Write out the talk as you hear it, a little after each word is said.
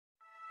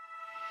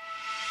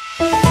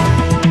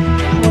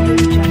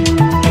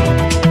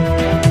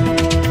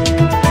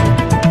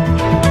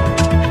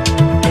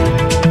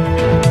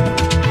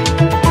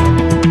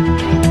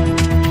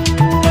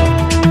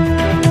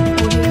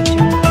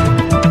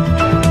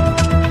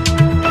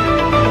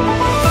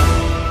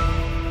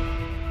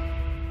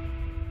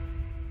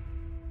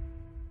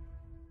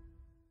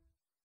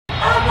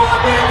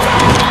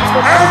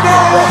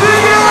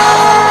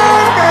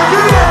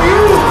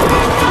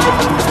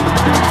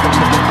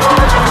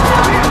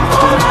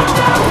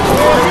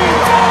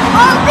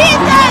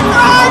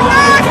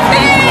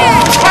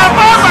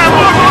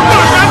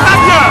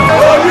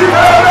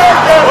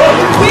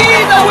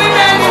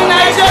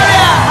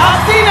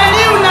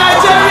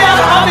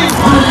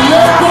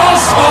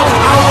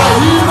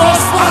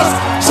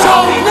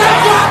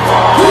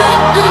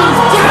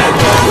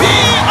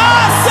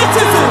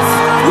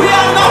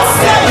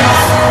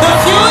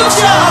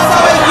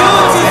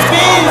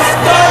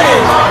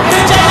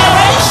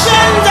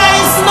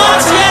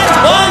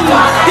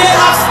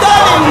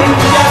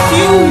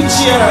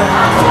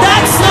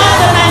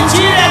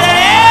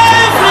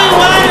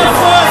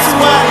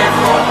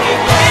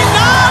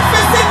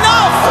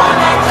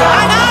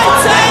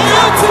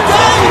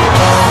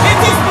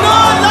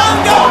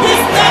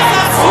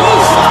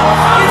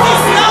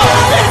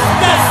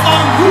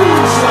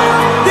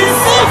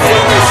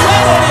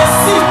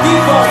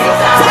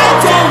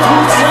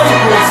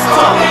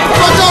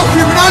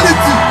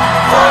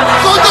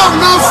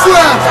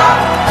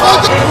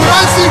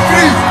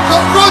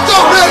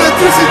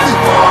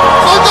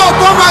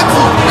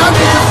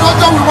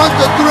we want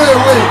to throw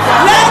away.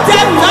 Let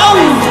them know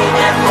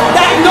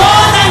that no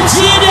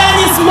Nigerian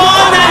is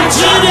more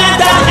Nigerian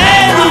than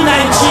any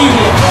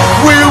Nigerian.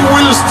 We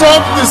will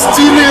stop the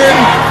stealing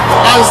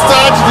and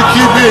start the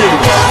giving.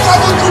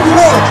 Travel to the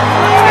world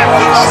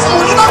because we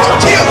will not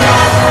kill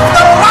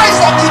the rise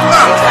of the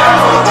man.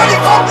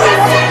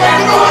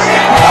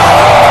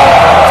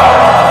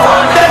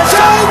 The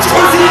church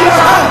is in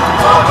your hand.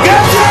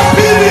 Get your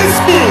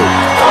PVC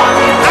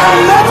and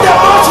let the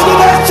march to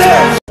the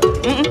church.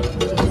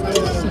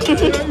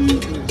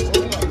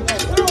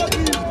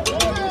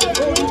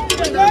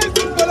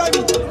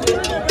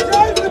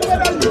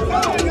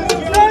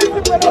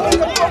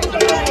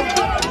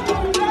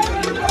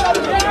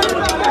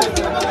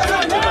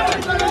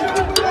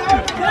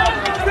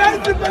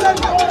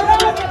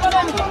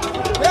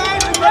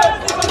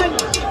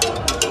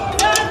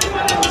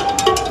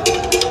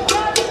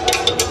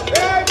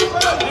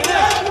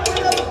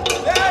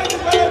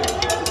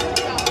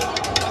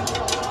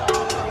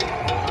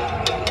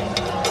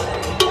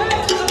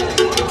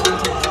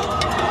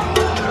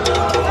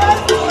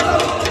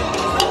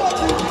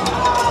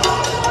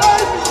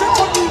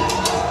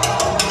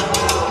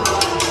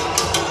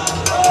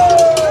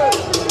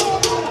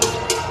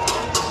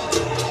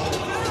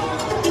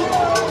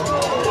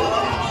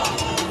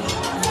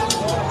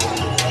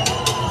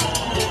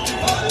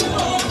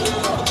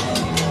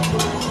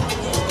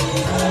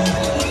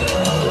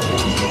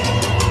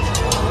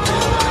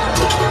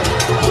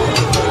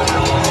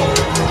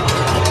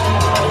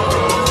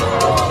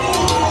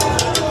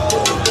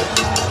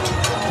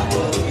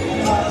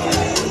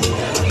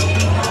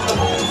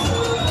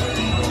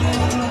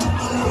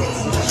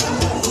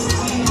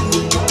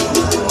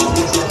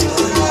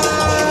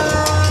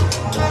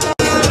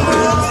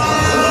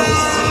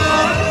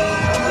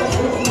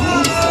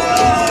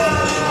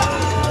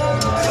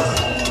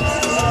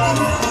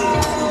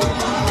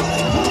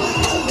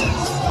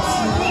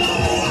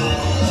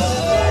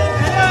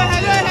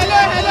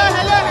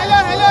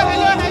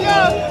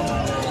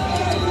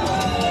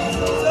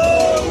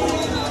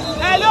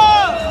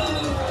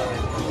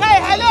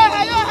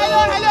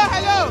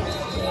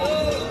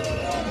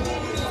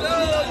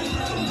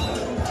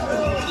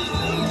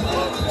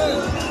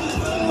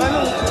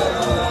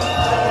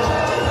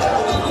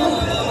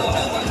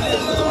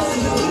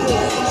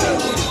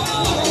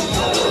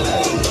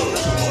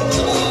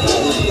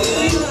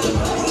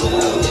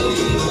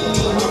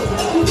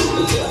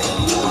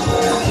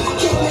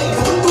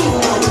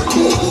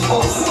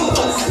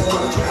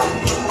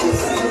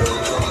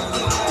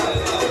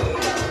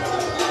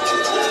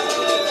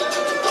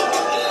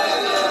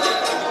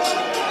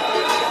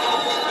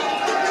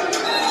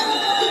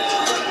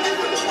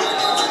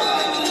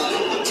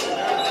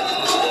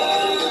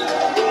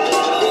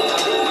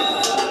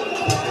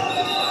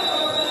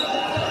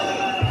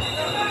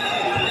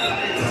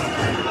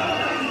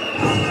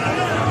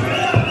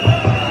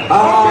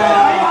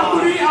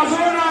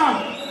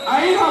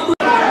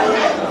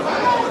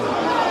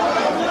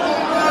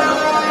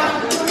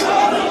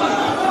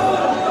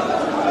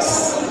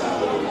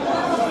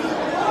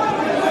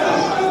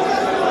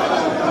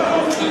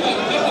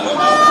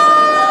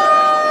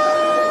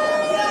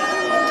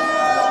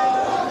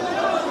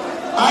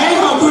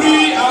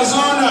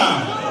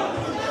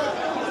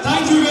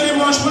 Thank you very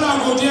much.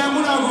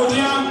 Muna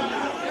godiya.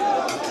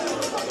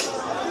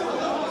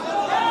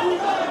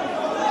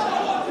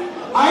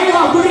 Ayi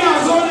hakuri a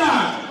zona,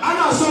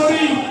 ana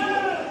sorry.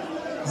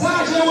 Za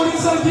a je wurin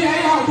sarki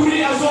ayi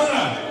hakuri a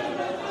zona.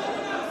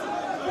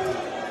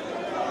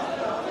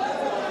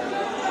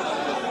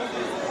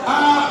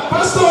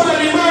 Pastor da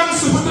liman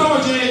su fito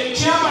waje,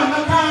 chairman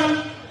na kan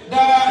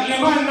da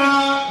liman na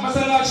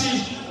masallaci.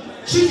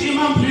 Chief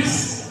Imam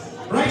please,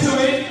 right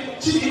away.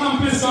 Chief Imam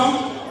please come.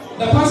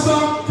 The pastor,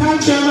 can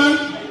chairman.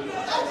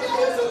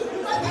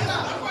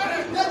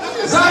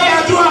 Zaya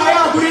Dua, I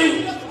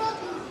agree.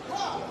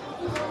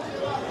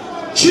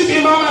 Chief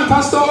Imam and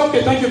pastor,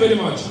 okay, thank you very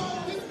much.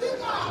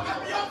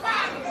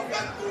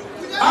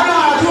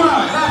 Ana Dua,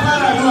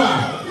 Ana Dua.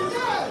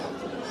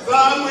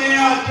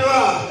 Samuya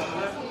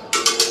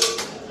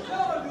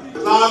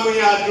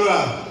Dua.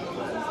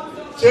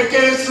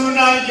 Cikin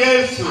sunan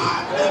Yesu.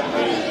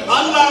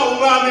 Allah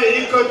uba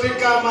mai iko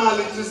tika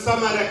mahalici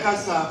sama da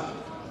kasa.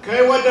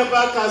 Kai wadda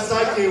baka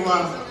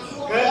sakewa.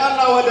 Kai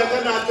Allah wadda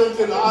kana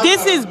tuntun aka.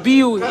 This is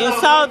Biu in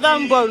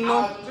southern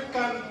Borno.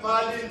 Dukan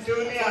fadin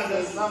duniya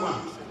da sama.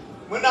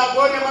 Muna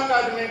gode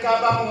maka da mai ka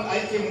ba mu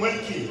aikin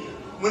mulki.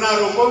 Muna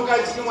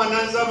roƙonka cikin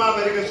wannan zama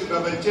bari ka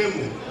shugabance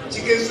mu.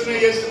 Cikin sunan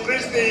Yesu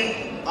Kristi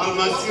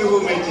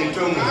almasihu mai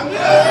ceton mu.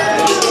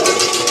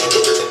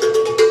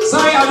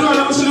 Sai addu'a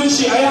na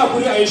musulunci ayi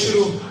hakuri ayi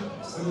shiru.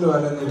 Sallu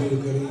ala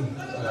nabiyil karim.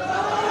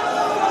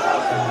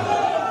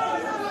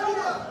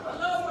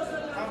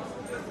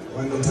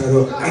 Wannan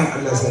taro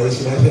Allah sai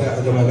shi lafiya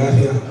a gama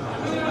lafiya.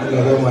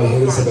 Allah ba mu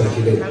alheri sa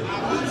baki dai.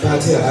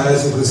 Fatiha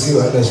ayatul kursi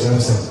wa Allah shi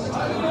amsa.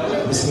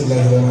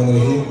 Bismillahir rahmanir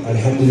rahim.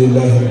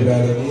 Alhamdulillahi rabbil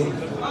alamin.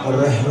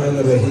 الرحمن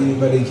الرحيم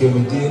مالك يوم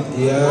الدين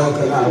إياك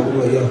نعبد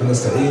وإياك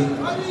نستعين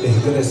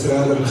اهدنا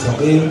الصراط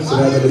المستقيم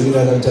صراط الذين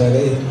أنعمت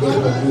عليهم غير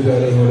المغضوب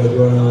عليهم ولا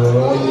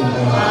الضالين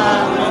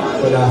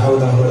ولا حول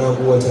ولا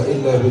قوة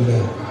إلا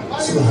بالله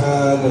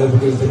سبحان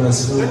ربك رب العزة عما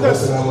يصفون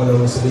وسلام على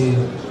المرسلين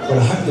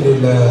والحمد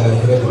لله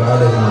رب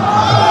العالمين.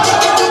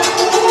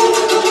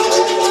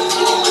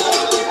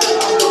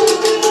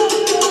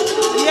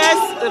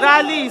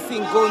 Rally is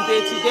in Gombe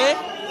today,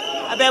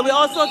 but we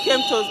also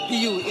came to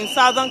Biu in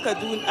southern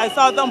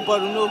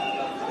Borno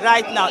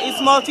right now. It's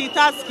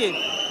multitasking.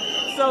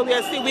 So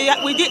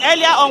we did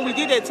earlier on. We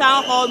did a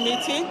town hall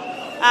meeting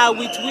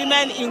with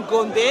women in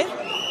Gombe.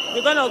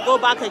 We're gonna go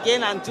back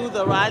again and do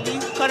the rally.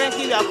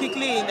 Currently, we are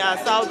quickly in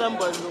southern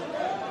Borno.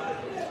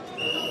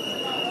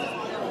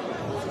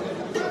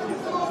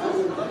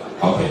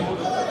 Okay.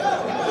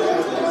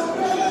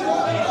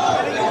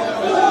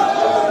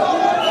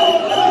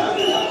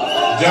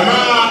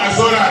 Jama'a a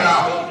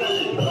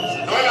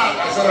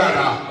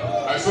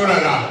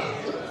saurara,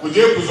 ku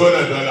je ku zo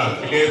da dala,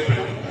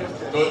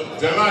 to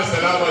jama'a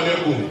salamu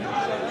alaikum,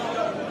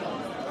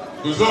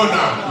 ku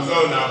zauna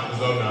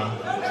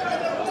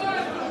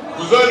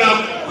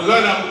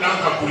dan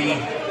hakuri.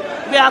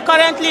 We are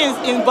currently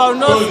in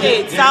Borno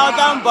State,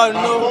 southern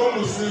Borno.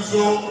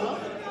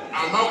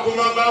 Amma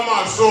kuma ba ma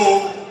so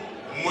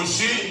mu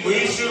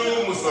yi shiru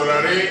mu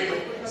saurare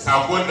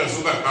sakon da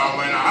suka kawo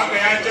mana, haka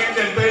ya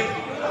cancanta.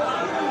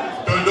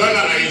 Don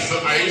dole a yi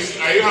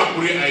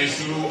hakuri a yi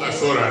shiru a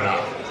saurara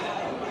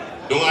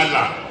don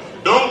Allah,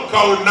 don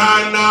kauna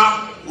na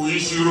ku yi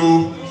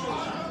shiru,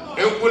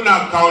 in kuna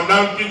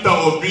kaunan Peter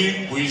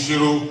Obi ku yi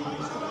shiru.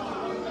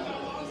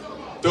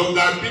 To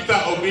ga Peter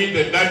Obi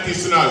da dati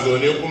suna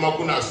zaune kuma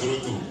kuna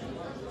surutu,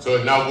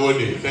 so na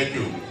gode, thank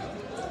you.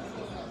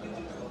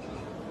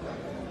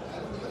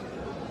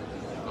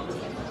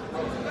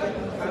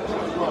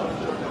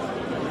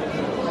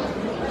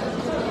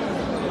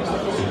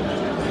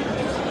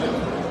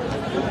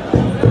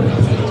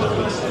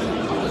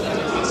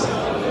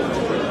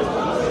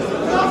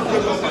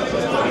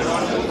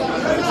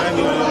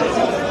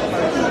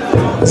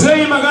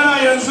 Zai magana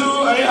yanzu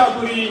a yi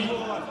hakuri.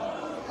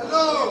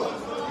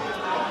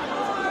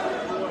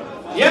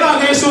 Yana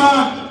gaisuwa.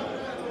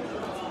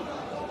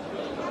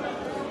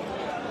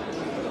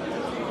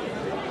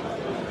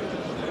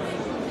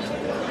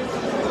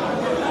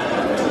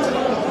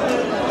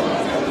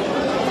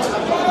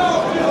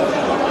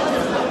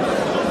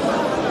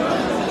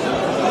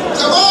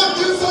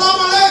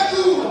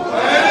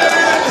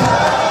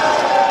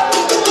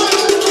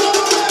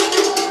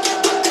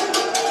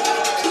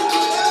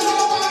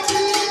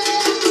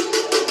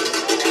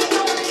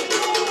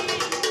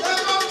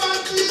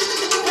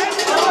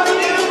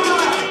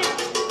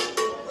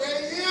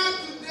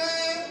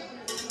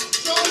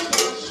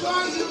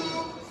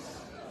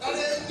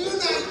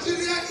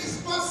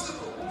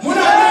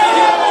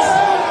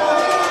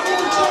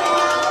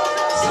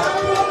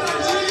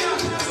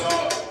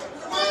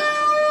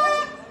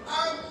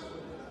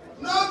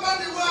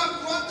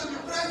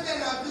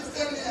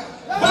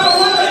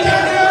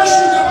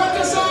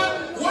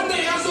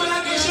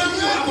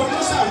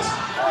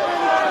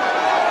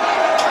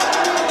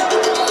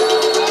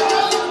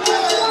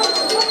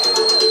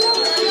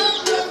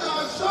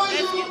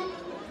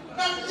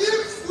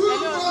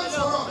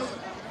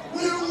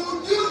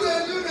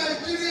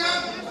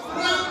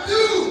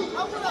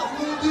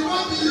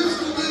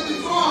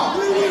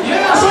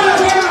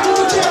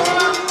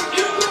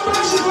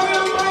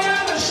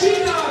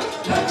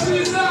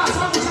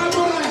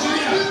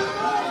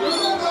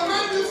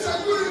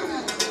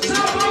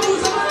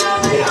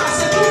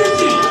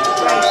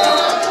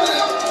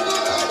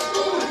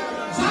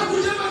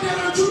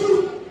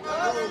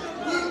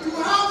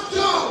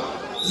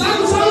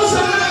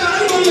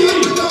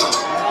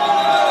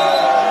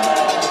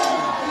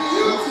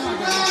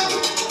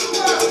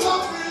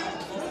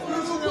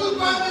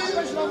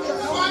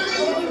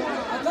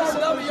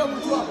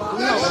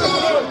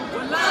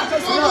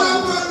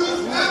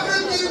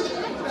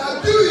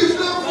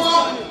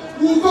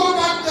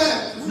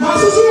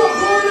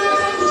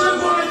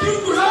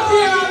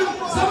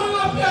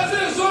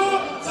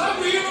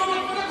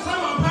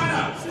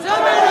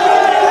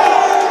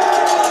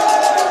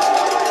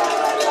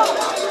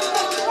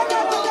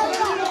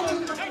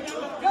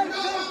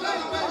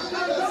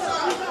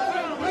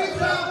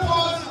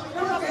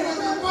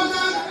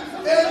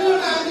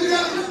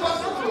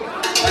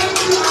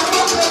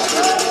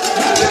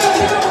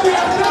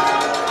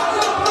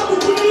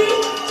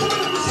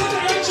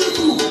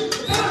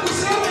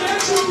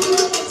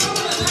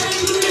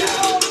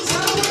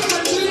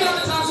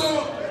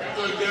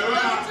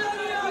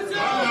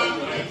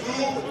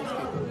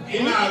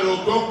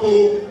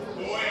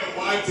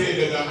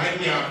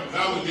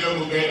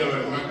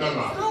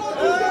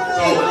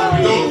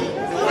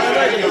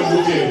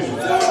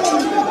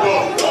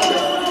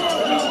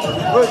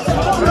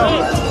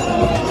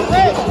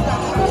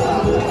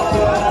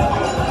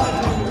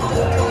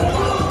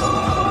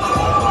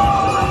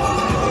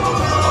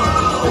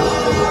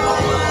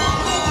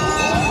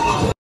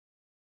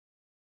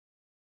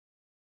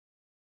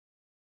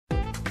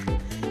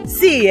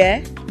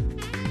 see,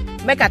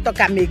 make I talk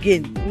am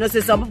again. You know,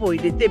 say some people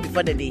they take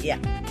before they hear.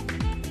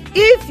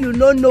 If you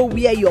don't know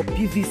where your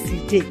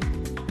PVC dey,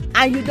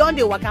 and you don't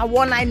dey waka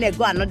one eye neck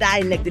go another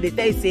eye neck, they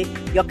tell you say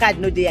your card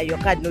no dey here, your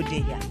card no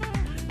dey here.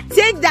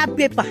 Take that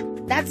paper.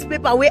 That's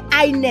paper where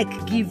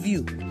INEC give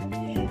you.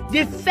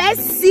 The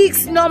first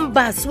 6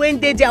 numbers when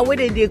they there, where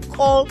they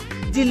call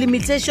the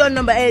limitation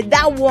number,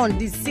 that one,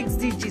 the 6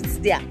 digits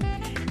there.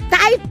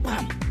 Type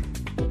them,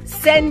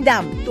 send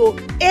them to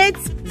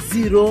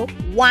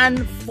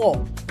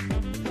 8014.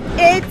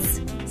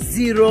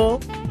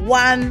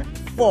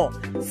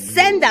 8014.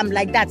 Send them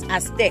like that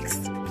as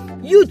text.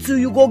 You too,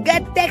 you go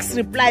get text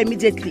reply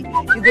immediately.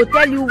 You go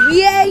tell you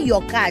where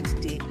your card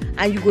is,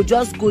 and you go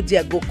just go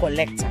there, go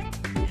collect them.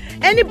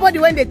 Anybody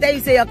when they tell you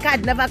say your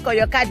card never call,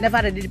 your card never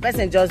ready, the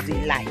person just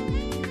dey lie.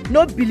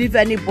 No believe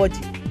anybody.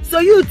 So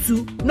you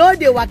too, no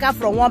dey waka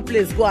from one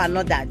place go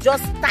another.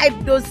 Just type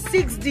those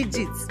 6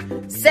 digits,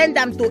 send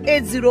them to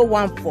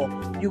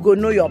 8014. You go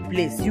know your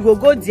place. You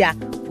go there,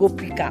 go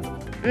pick up.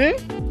 You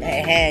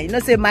know,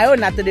 say my own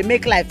na to dey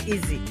make life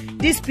easy.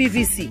 This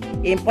PVC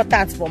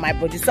important for my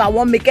body, so I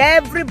want make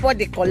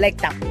everybody collect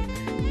them.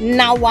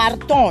 Now our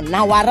turn,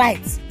 now our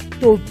rights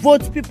to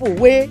vote people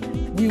where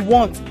we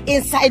want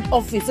inside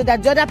office, so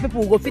that the other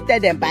people will go fit tell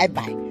them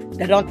bye-bye.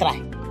 They don't try.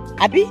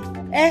 Abi?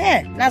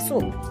 Now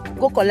so.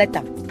 Go collect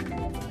them.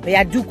 But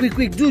yeah, do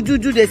quick, do,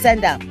 they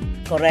send them.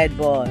 Correct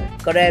boy,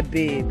 correct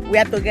babe. We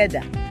are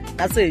together.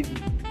 That's so it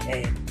be.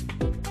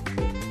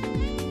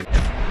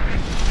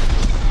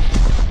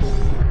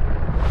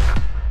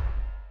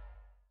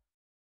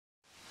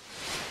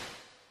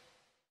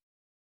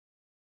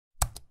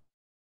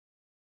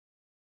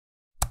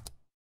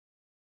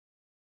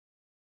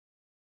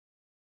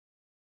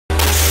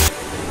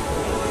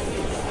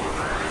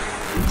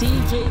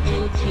 DJ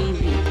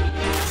TV.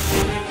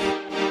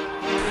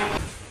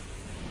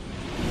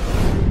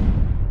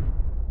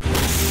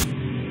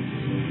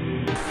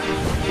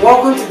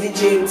 Welcome to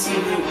DJ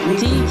TV.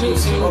 DJ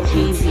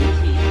TV.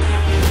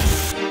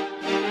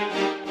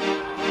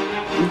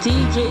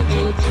 DJ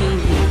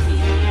TV.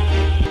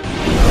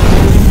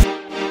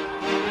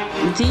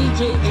 DJ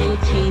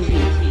TV.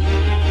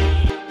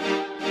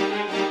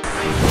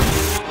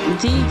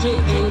 DJ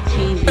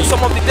TV.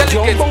 Some of the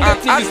delegates and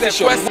ask them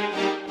questions.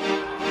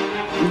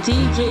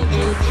 DJ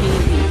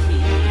TV.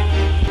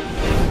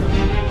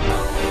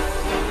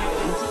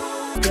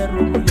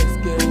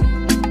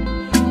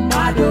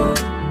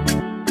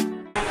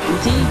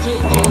 DJ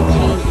TV.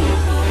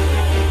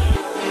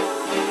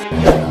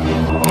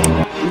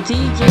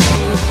 DJ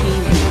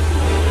TV.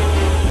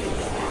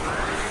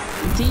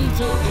 DJ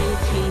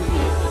TV.